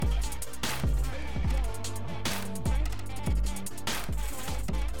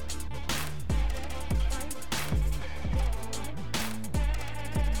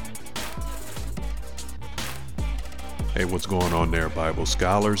Hey, what's going on there, Bible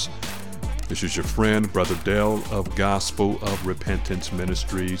scholars? This is your friend, Brother Dale of Gospel of Repentance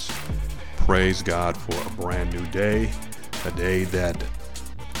Ministries. Praise God for a brand new day, a day that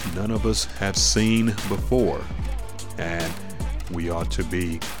none of us have seen before. And we ought to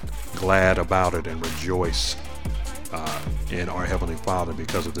be glad about it and rejoice in our Heavenly Father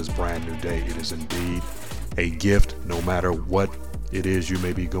because of this brand new day. It is indeed a gift, no matter what it is you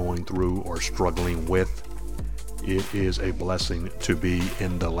may be going through or struggling with. It is a blessing to be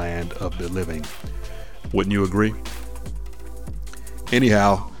in the land of the living. Wouldn't you agree?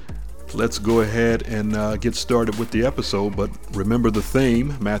 Anyhow, let's go ahead and get started with the episode. But remember the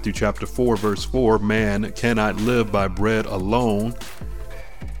theme, Matthew chapter 4, verse 4, man cannot live by bread alone.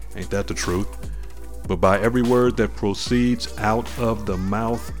 Ain't that the truth? But by every word that proceeds out of the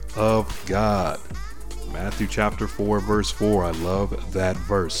mouth of God. Matthew chapter 4, verse 4. I love that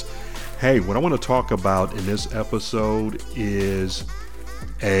verse. Hey, what I want to talk about in this episode is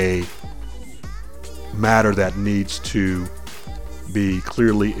a matter that needs to be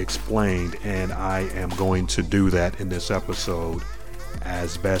clearly explained, and I am going to do that in this episode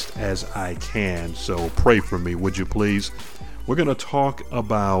as best as I can. So pray for me, would you please? We're going to talk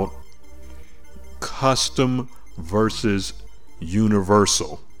about custom versus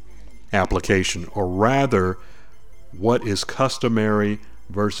universal application, or rather, what is customary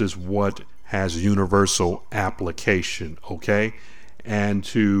versus what has universal application, okay? And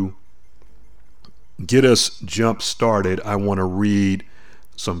to get us jump started, I want to read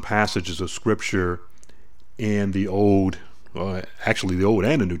some passages of scripture in the Old and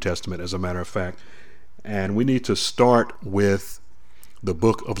the New Testament, as a matter of fact. And we need to start with the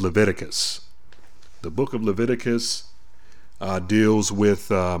book of Leviticus. The book of Leviticus deals with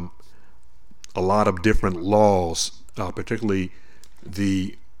a lot of different laws, particularly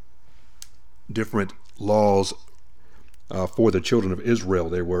the different laws for the children of Israel.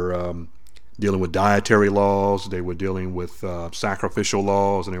 They were dealing with dietary laws, they were dealing with sacrificial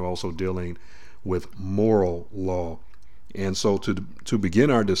laws, and they were also dealing with moral law. And so to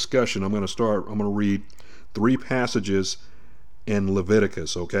begin our discussion, I'm going to read 3 passages in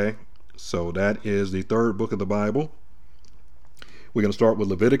Leviticus, okay? So that is the 3rd book of the Bible. We're going to start with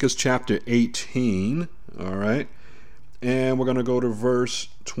Leviticus chapter 18, all right? And we're going to go to verse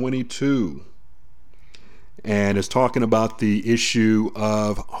 22. And it's talking about the issue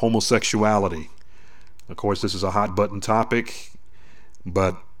of homosexuality. Of course, this is a hot button topic,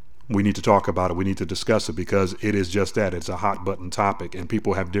 but we need to talk about it. We need to discuss it because it is just that. It's a hot button topic, and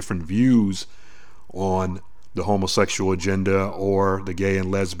people have different views on the homosexual agenda or the gay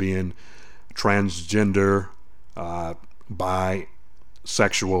and lesbian, transgender,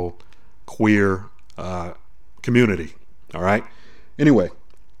 bisexual, queer community. All right. Anyway,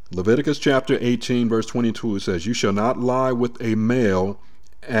 Leviticus chapter 18, verse 22, it says, "You shall not lie with a male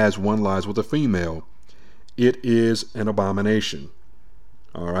as one lies with a female. It is an abomination."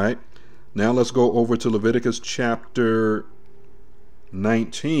 All right. Now let's go over to Leviticus chapter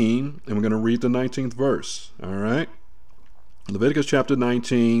 19, and we're going to read the 19th verse. All right. Leviticus chapter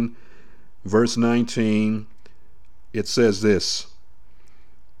 19, verse 19, it says this: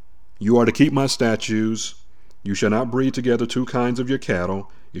 "You are to keep my statutes. You shall not breed together 2 kinds of your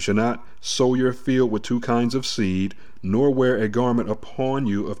cattle. You shall not sow your field with 2 kinds of seed, nor wear a garment upon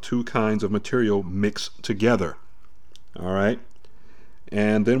you of 2 kinds of material mixed together." All right.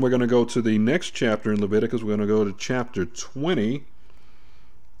 And then we're going to go to the next chapter in Leviticus. We're going to go to chapter 20,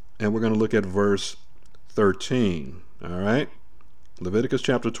 and we're going to look at verse 13. All right. Leviticus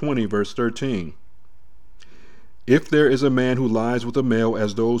chapter 20, verse 13. "If there is a man who lies with a male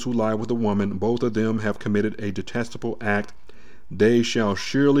as those who lie with a woman, both of them have committed a detestable act. They shall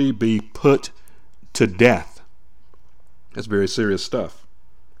surely be put to death." That's very serious stuff.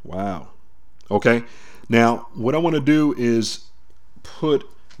 Wow. Okay. Now, what I want to do is put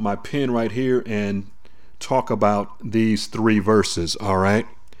my pen right here and talk about these 3 verses. All right.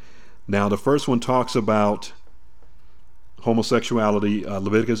 Now, the first one talks about homosexuality,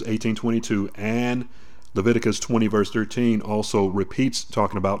 Leviticus 18:22, and Leviticus 20 verse 13 also repeats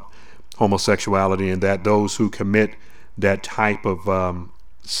talking about homosexuality, and that those who commit that type of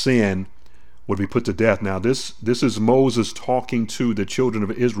sin would be put to death. Now this is Moses talking to the children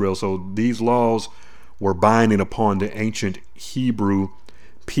of Israel, so these laws were binding upon the ancient Hebrew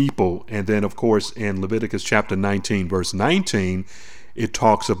people. And then of course in Leviticus chapter 19 verse 19, it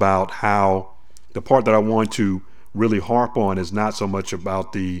talks about how the part that I want to really harp on is not so much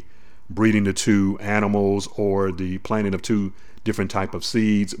about the breeding the 2 animals or the planting of 2 different type of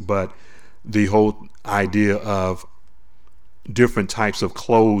seeds, but the whole idea of different types of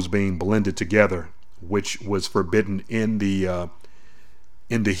clothes being blended together which was forbidden in the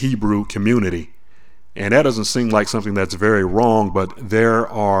Hebrew community. And that doesn't seem like something that's very wrong, but there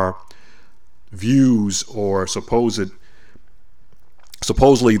are views or supposedly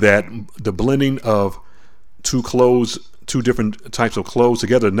that the blending of two different types of clothes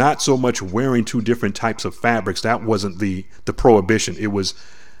together, not so much wearing two different types of fabrics, that wasn't the prohibition. It was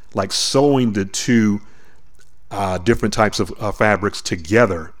like sewing the two different types of fabrics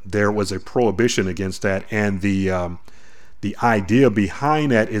together. There was a prohibition against that, and the idea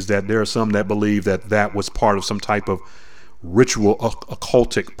behind that is that there are some that believe that that was part of some type of ritual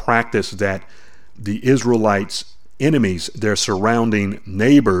occultic practice that the Israelites' enemies, their surrounding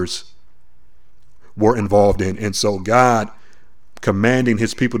neighbors, were involved in. And so God, commanding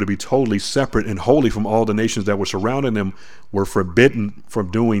his people to be totally separate and holy from all the nations that were surrounding them, were forbidden from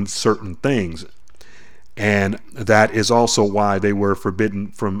doing certain things. And that is also why they were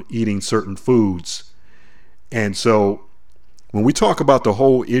forbidden from eating certain foods. And so when we talk about the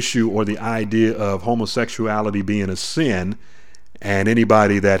whole issue or the idea of homosexuality being a sin, and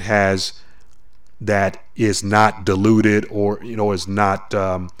anybody that is not deluded or is not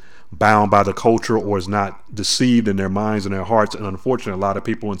bound by the culture or is not deceived in their minds and their hearts, and unfortunately a lot of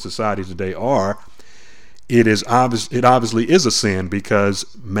people in society today are, it obviously is a sin, because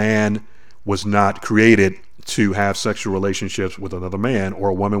man was not created to have sexual relationships with another man or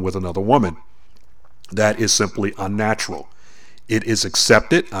a woman with another woman. That is simply unnatural. It is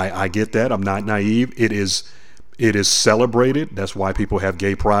accepted. I get that. I'm not naive. It is celebrated. That's why people have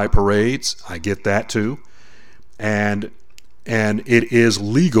gay pride parades. I get that too. And it is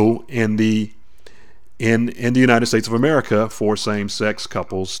legal in the United States of America for same-sex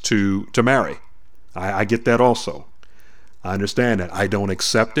couples to marry. I get that also. I understand that. I don't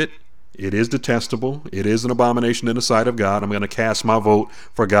accept it. It is detestable. It is an abomination in the sight of God. I'm going to cast my vote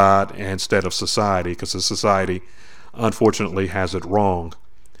for God instead of society, because the society unfortunately has it wrong.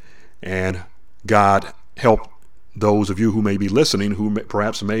 And God help those of you who may be listening, who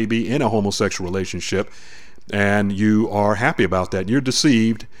perhaps may be in a homosexual relationship, and you are happy about that. You're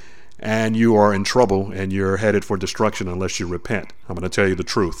deceived, and you are in trouble, and you're headed for destruction unless you repent. I'm going to tell you the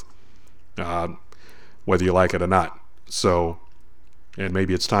truth, whether you like it or not. So, and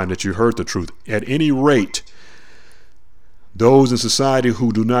maybe it's time that you heard the truth. At any rate, those in society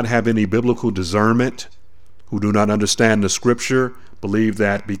who do not have any biblical discernment, who do not understand the scripture, believe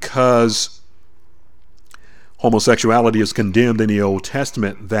that because homosexuality is condemned in the Old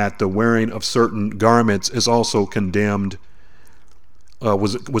Testament, that the wearing of certain garments is also condemned,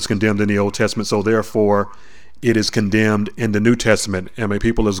 was condemned in the Old Testament. So therefore, it is condemned in the New Testament. I mean,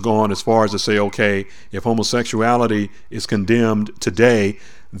 people has gone as far as to say, okay, if homosexuality is condemned today,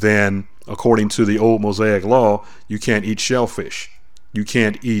 then according to the old Mosaic law, you can't eat shellfish, you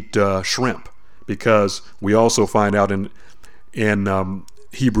can't eat shrimp, because we also find out in the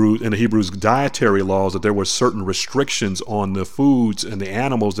Hebrews dietary laws that there were certain restrictions on the foods and the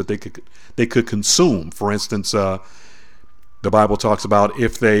animals that they could consume. For instance, the Bible talks about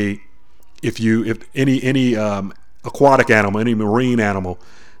if any aquatic animal, any marine animal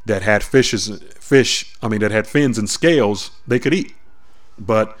that had that had fins and scales, they could eat.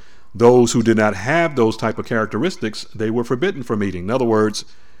 But those who did not have those type of characteristics, they were forbidden from eating. In other words,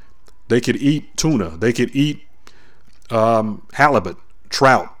 they could eat tuna, they could eat halibut,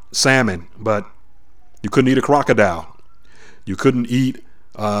 trout, salmon, but you couldn't eat a crocodile. You couldn't eat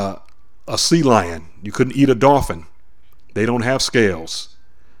a sea lion. You couldn't eat a dolphin. They don't have scales.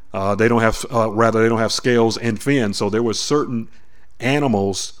 They don't have scales and fins. So there were certain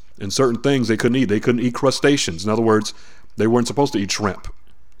animals and certain things they couldn't eat. They couldn't eat crustaceans. In other words, they weren't supposed to eat shrimp.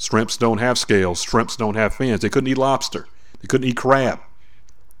 Shrimps don't have scales. Shrimps don't have fins. They couldn't eat lobster. They couldn't eat crab.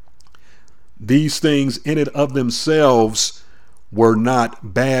 These things in and of themselves were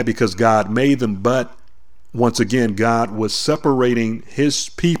not bad because God made them, but once again, God was separating his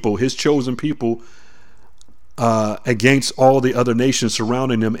people, his chosen people, against all the other nations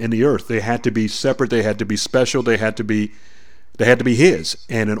surrounding them in the earth. They had to be separate. They had to be special. They had to be his.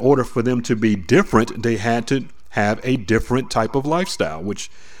 And in order for them to be different, they had to have a different type of lifestyle, which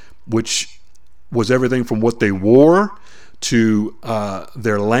was everything from what they wore to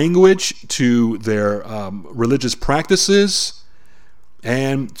their language, to their religious practices,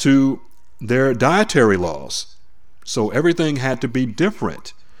 and to their dietary laws. So everything had to be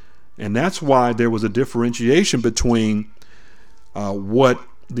different. And that's why there was a differentiation between what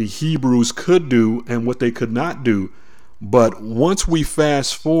the Hebrews could do and what they could not do. But once we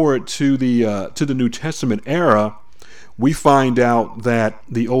fast forward to the New Testament era, we find out that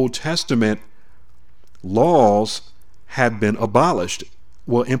the Old Testament laws have been abolished.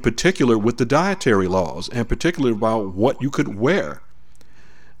 well, in particular with the dietary laws, and particularly about what you could wear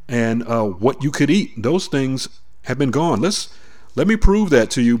and what you could eat. Those things have been gone. Let me prove that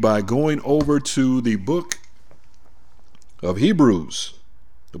to you by going over to the book of Hebrews.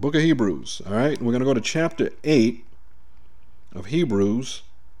 The book of Hebrews. All right. We're going to go to chapter 8 of Hebrews,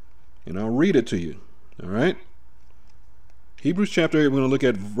 and I'll read it to you. All right. Hebrews chapter 8, we're going to look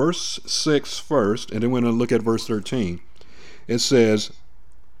at verse 6 first, and then we're going to look at verse 13. It says,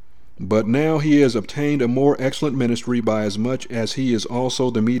 "But now he has obtained a more excellent ministry, by as much as he is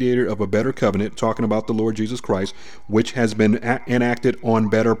also the mediator of a better covenant," talking about the Lord Jesus Christ, "which has been enacted on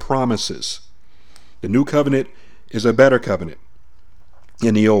better promises." The new covenant is a better covenant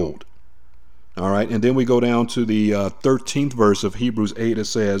in the old. All right. And then we go down to the 13th verse of Hebrews 8. It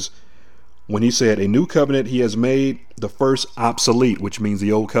says, when he said, "A new covenant he has made the first obsolete," which means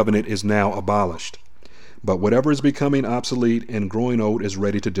the old covenant is now abolished. "But whatever is becoming obsolete and growing old is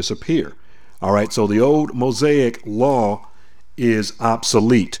ready to disappear." All right. So the old Mosaic law is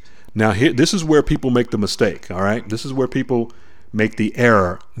obsolete. Now, here, this is where people make the mistake. All right. This is where people make the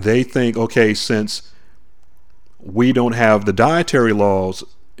error. They think, okay, since we don't have the dietary laws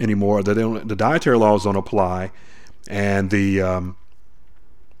anymore, the dietary laws don't apply, and the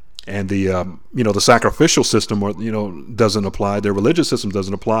sacrificial system, or doesn't apply, their religious system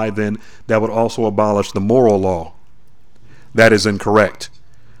doesn't apply, then that would also abolish the moral law. That is incorrect.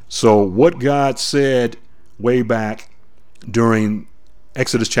 So what God said way back during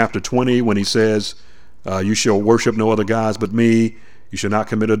Exodus chapter 20, when he says, "You shall worship no other gods but me. You shall not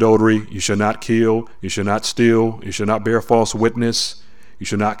commit adultery. You shall not kill. You shall not steal. You shall not bear false witness. You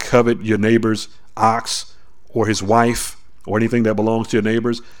shall not covet your neighbor's ox or his wife or anything that belongs to your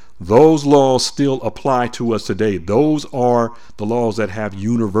neighbors." Those laws still apply to us today. Those are the laws that have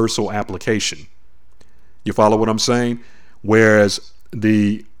universal application. You follow what I'm saying? Whereas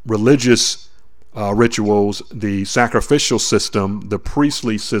the religious rituals, the sacrificial system, the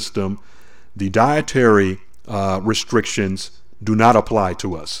priestly system, the dietary restrictions do not apply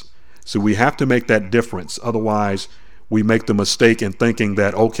to us. So we have to make that difference. Otherwise, we make the mistake in thinking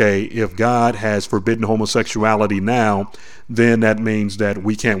that, okay, if God has forbidden homosexuality now, then that means that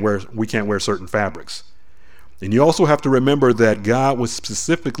we can't wear certain fabrics. And you also have to remember that God was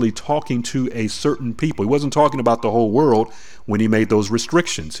specifically talking to a certain people. He wasn't talking about the whole world when he made those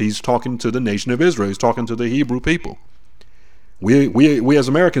restrictions. He's talking to the nation of Israel. He's talking to the Hebrew people. We as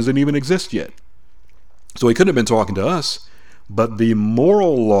Americans didn't even exist yet. So he couldn't have been talking to us. But the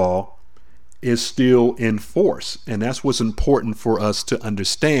moral law is still in force. And that's what's important for us to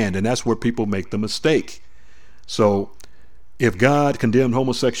understand. And that's where people make the mistake. So if God condemned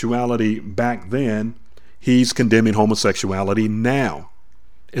homosexuality back then, he's condemning homosexuality now.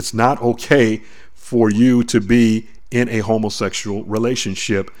 It's not okay for you to be in a homosexual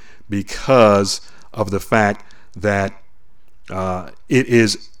relationship because of the fact that it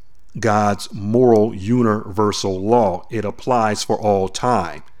is God's moral universal law. It applies for all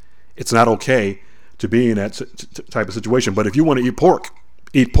time. It's not okay to be in that type of situation. But if you want to eat pork,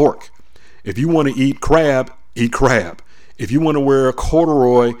 eat pork. If you want to eat crab, eat crab. If you want to wear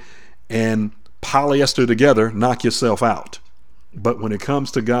corduroy and polyester together, knock yourself out. But when it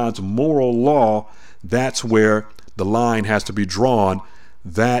comes to God's moral law, that's where the line has to be drawn.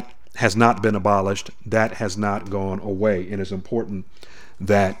 That has not been abolished. That has not gone away. And it's important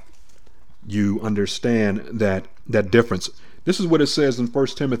that you understand that difference. This is what it says in 1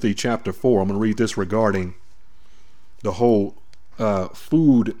 Timothy chapter 4. I'm going to read this regarding the whole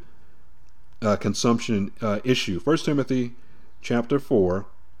food consumption issue. 1 Timothy chapter 4.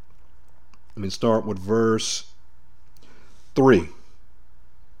 Let me start with verse 3.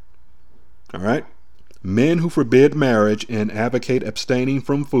 All right. "Men who forbid marriage and advocate abstaining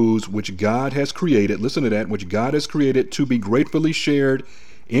from foods which God has created," listen to that, "which God has created to be gratefully shared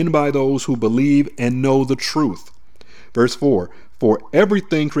in by those who believe and know the truth." Verse 4, "For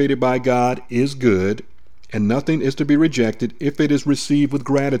everything created by God is good, and nothing is to be rejected if it is received with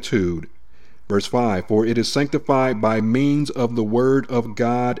gratitude." Verse 5, "For it is sanctified by means of the word of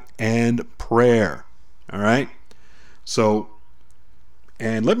God and prayer." All right. So,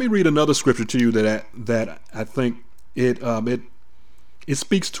 and let me read another scripture to you that I think it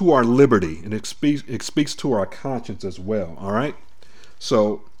speaks to our liberty, and it speaks to our conscience as well. All right.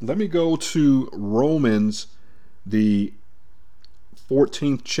 So let me go to Romans, the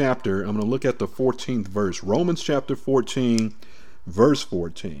 14th chapter. I'm going to look at the 14th verse. Romans chapter 14, verse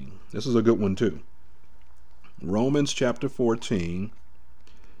 14. This is a good one too. Romans chapter 14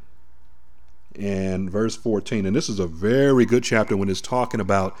 and verse 14. And this is a very good chapter when it's talking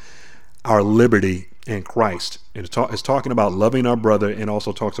about our liberty in Christ. And it's talking about loving our brother and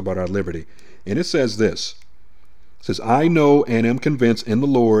also talks about our liberty. And it says this. It says, I know and am convinced in the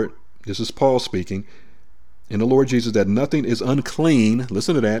Lord, this is Paul speaking, in the Lord Jesus, that nothing is unclean,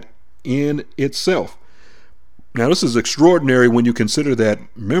 listen to that, in itself. Now, this is extraordinary when you consider that,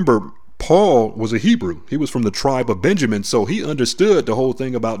 remember, Paul was a Hebrew. He was from the tribe of Benjamin, so he understood the whole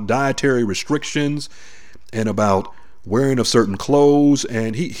thing about dietary restrictions and about wearing of certain clothes.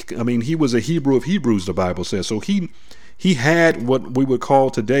 And he was a Hebrew of Hebrews, the Bible says. So he had what we would call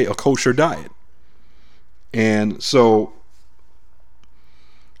today a kosher diet. And so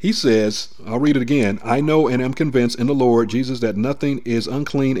he says, I'll read it again. I know and am convinced in the Lord Jesus that nothing is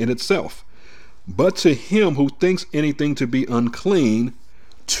unclean in itself. But to him who thinks anything to be unclean,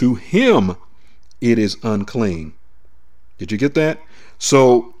 to him it is unclean. Did you get that?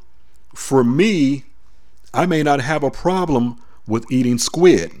 So for me, I may not have a problem with eating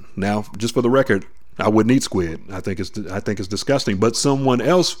squid. Now, just for the record, I wouldn't eat squid. I think it's disgusting. But to someone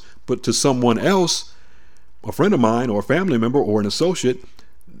else, a friend of mine or a family member or an associate,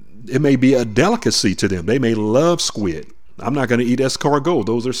 it may be a delicacy to them. They may love squid. I'm not going to eat escargot.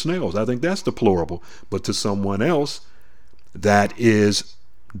 Those are snails. I think that's deplorable. But to someone else, that is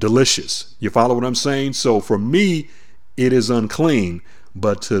delicious. You follow what I'm saying? So for me, it is unclean,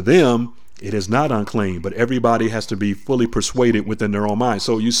 but to them, it is not unclean. But everybody has to be fully persuaded within their own mind.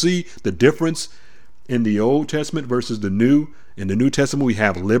 So you see the difference in the Old Testament versus the New. In the New Testament, we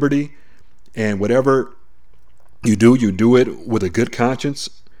have liberty, and whatever you do it with a good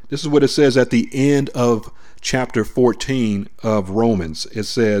conscience. This is what it says at the end of chapter 14 of Romans. It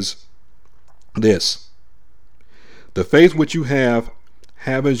says this: the faith which you have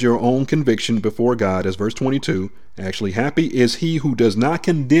as your own conviction before God, as verse 22. Actually, happy is he who does not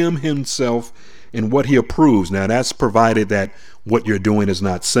condemn himself in what he approves. Now, that's provided that what you're doing is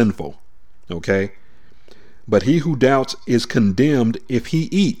not sinful. Okay. But he who doubts is condemned if he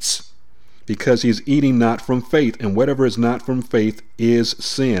eats, because he is eating not from faith, and whatever is not from faith is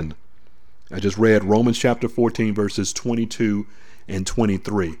sin. I just read Romans chapter 14, verses 22 and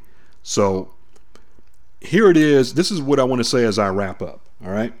 23. So here it is. This is what I want to say as I wrap up.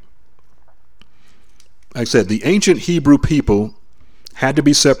 All right. Like I said, the ancient Hebrew people had to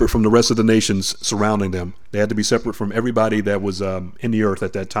be separate from the rest of the nations surrounding them. They had to be separate from everybody that was in the earth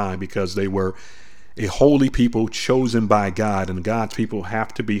at that time, because they were a holy people chosen by God, and God's people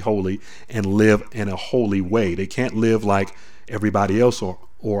have to be holy and live in a holy way. They can't live like everybody else,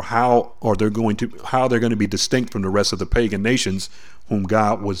 or how they're going to be distinct from the rest of the pagan nations whom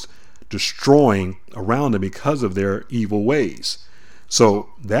God was destroying around them because of their evil ways. So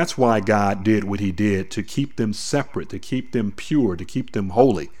that's why God did what he did, to keep them separate, to keep them pure, to keep them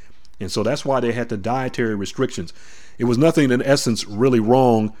holy. And so that's why they had the dietary restrictions. It was nothing in essence really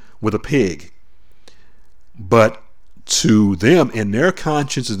wrong with a pig. But to them, in their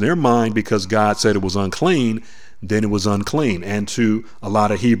conscience, in their mind, because God said it was unclean, then it was unclean. And to a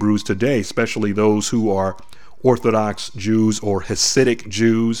lot of Hebrews today, especially those who are Orthodox Jews or Hasidic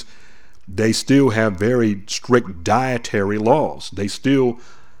Jews, they still have very strict dietary laws. They still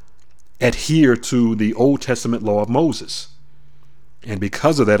adhere to the Old Testament law of Moses. And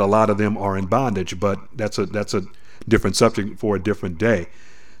because of that, a lot of them are in bondage, but that's a different subject for a different day.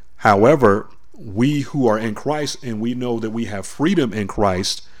 However, we who are in Christ, and we know that we have freedom in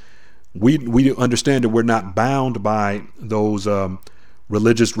Christ, we understand that we're not bound by those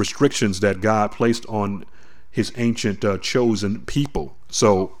religious restrictions that God placed on his ancient chosen people.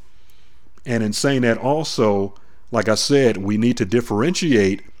 So, and in saying that also, like I said, we need to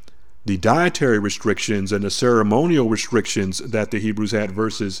differentiate the dietary restrictions and the ceremonial restrictions that the Hebrews had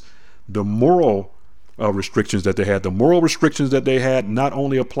versus the moral restrictions that they had. The moral restrictions that they had not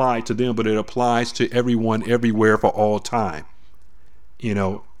only apply to them, but it applies to everyone, everywhere, for all time.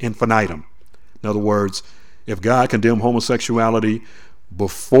 Infinitum. In other words, if God condemned homosexuality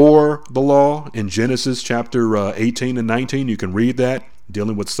before the law in Genesis chapter 18 and 19, you can read that,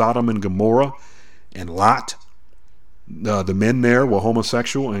 dealing with Sodom and Gomorrah and Lot. The men there were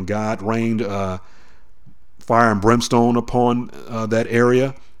homosexual, and God rained fire and brimstone upon that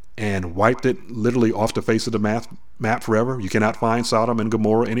area and wiped it literally off the face of the map forever. You cannot find Sodom and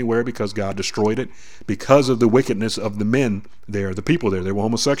Gomorrah anywhere because God destroyed it because of the wickedness of the men there, the people there. They were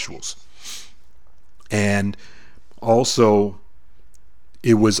homosexuals. And also,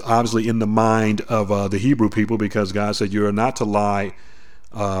 it was obviously in the mind of the Hebrew people, because God said you are not to lie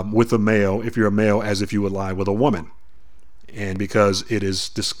with a male, if you're a male, as if you would lie with a woman. And because it is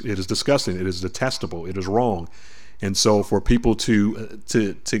disgusting, it is detestable, it is wrong. And so for people to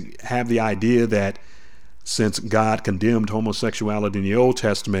have the idea that since God condemned homosexuality in the Old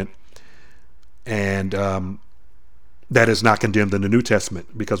Testament, And that is not condemned in the New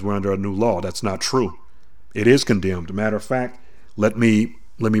Testament because we're under a new law. That's not true. It is condemned. Matter of fact, let me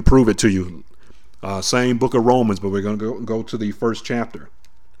prove it to you. Same book of Romans, but we're going to go to the first chapter,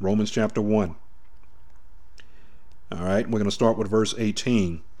 Romans chapter 1. All right, we're going to start with verse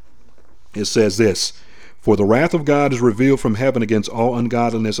 18. It says this: "For the wrath of God is revealed from heaven against all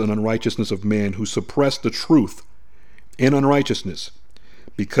ungodliness and unrighteousness of men who suppress the truth in unrighteousness,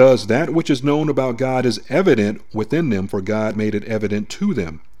 because that which is known about God is evident within them, for God made it evident to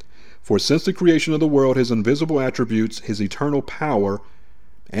them. For since the creation of the world, his invisible attributes, his eternal power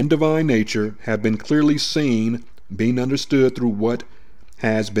and divine nature have been clearly seen, being understood through what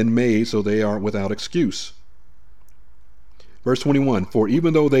has been made, so they are without excuse." Verse 21, "For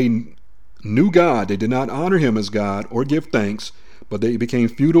even though they knew God, they did not honor him as God or give thanks, but they became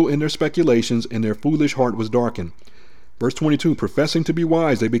futile in their speculations, and their foolish heart was darkened." Verse 22, "Professing to be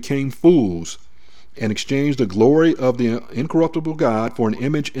wise, they became fools, and exchanged the glory of the incorruptible God for an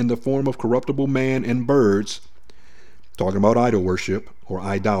image in the form of corruptible man and birds," talking about idol worship or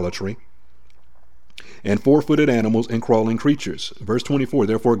idolatry, "and four-footed animals and crawling creatures." Verse 24,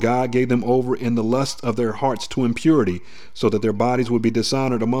 "Therefore God gave them over in the lust of their hearts to impurity, so that their bodies would be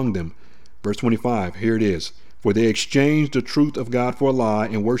dishonored among them." Verse 25, here it is: "For they exchanged the truth of God for a lie,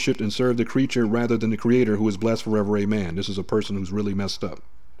 and worshipped and served the creature rather than the Creator, who is blessed forever. Amen." This is a person who's really messed up.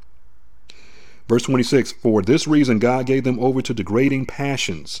 Verse 26, "For this reason God gave them over to degrading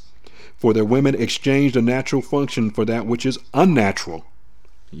passions. For their women exchanged a natural function for that which is unnatural."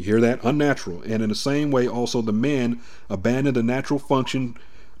 You hear that? Unnatural. "And in the same way also the men abandoned the natural function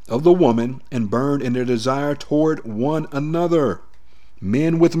of the woman, and burned in their desire toward one another,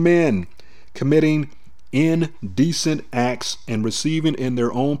 men with men, committing indecent acts, and receiving in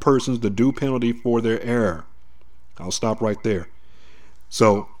their own persons the due penalty for their error." I'll stop right there.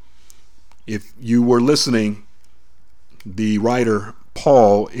 So if you were listening, the writer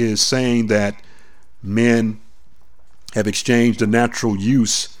Paul is saying that men have exchanged the natural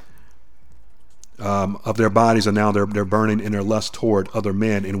use of their bodies, and now they're burning in their lust toward other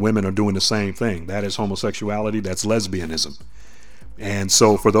men, and women are doing the same thing. That is homosexuality. That's lesbianism. And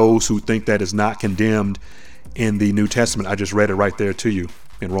so for those who think that is not condemned in the New Testament, I just read it right there to you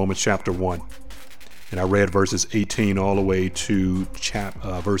in Romans chapter 1. And I read verses 18 all the way to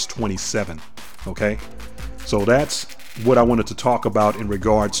verse 27. Okay? So that's what I wanted to talk about in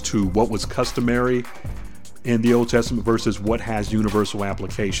regards to what was customary in the Old Testament versus what has universal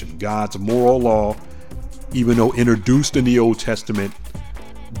application. God's moral law, even though introduced in the Old Testament,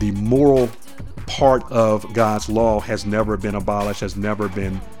 the moral part of God's law has never been abolished, has never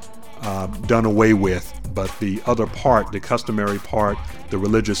been done away with. But the other part, the customary part, the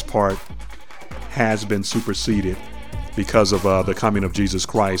religious part, has been superseded because of the coming of Jesus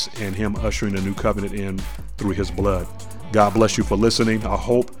Christ and him ushering a new covenant in through his blood. God bless you for listening. I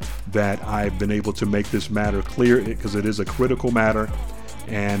hope that I've been able to make this matter clear, because it is a critical matter,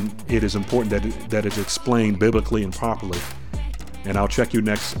 and it is important that it's explained biblically and properly. And I'll check you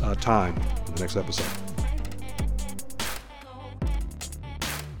next time in the next episode.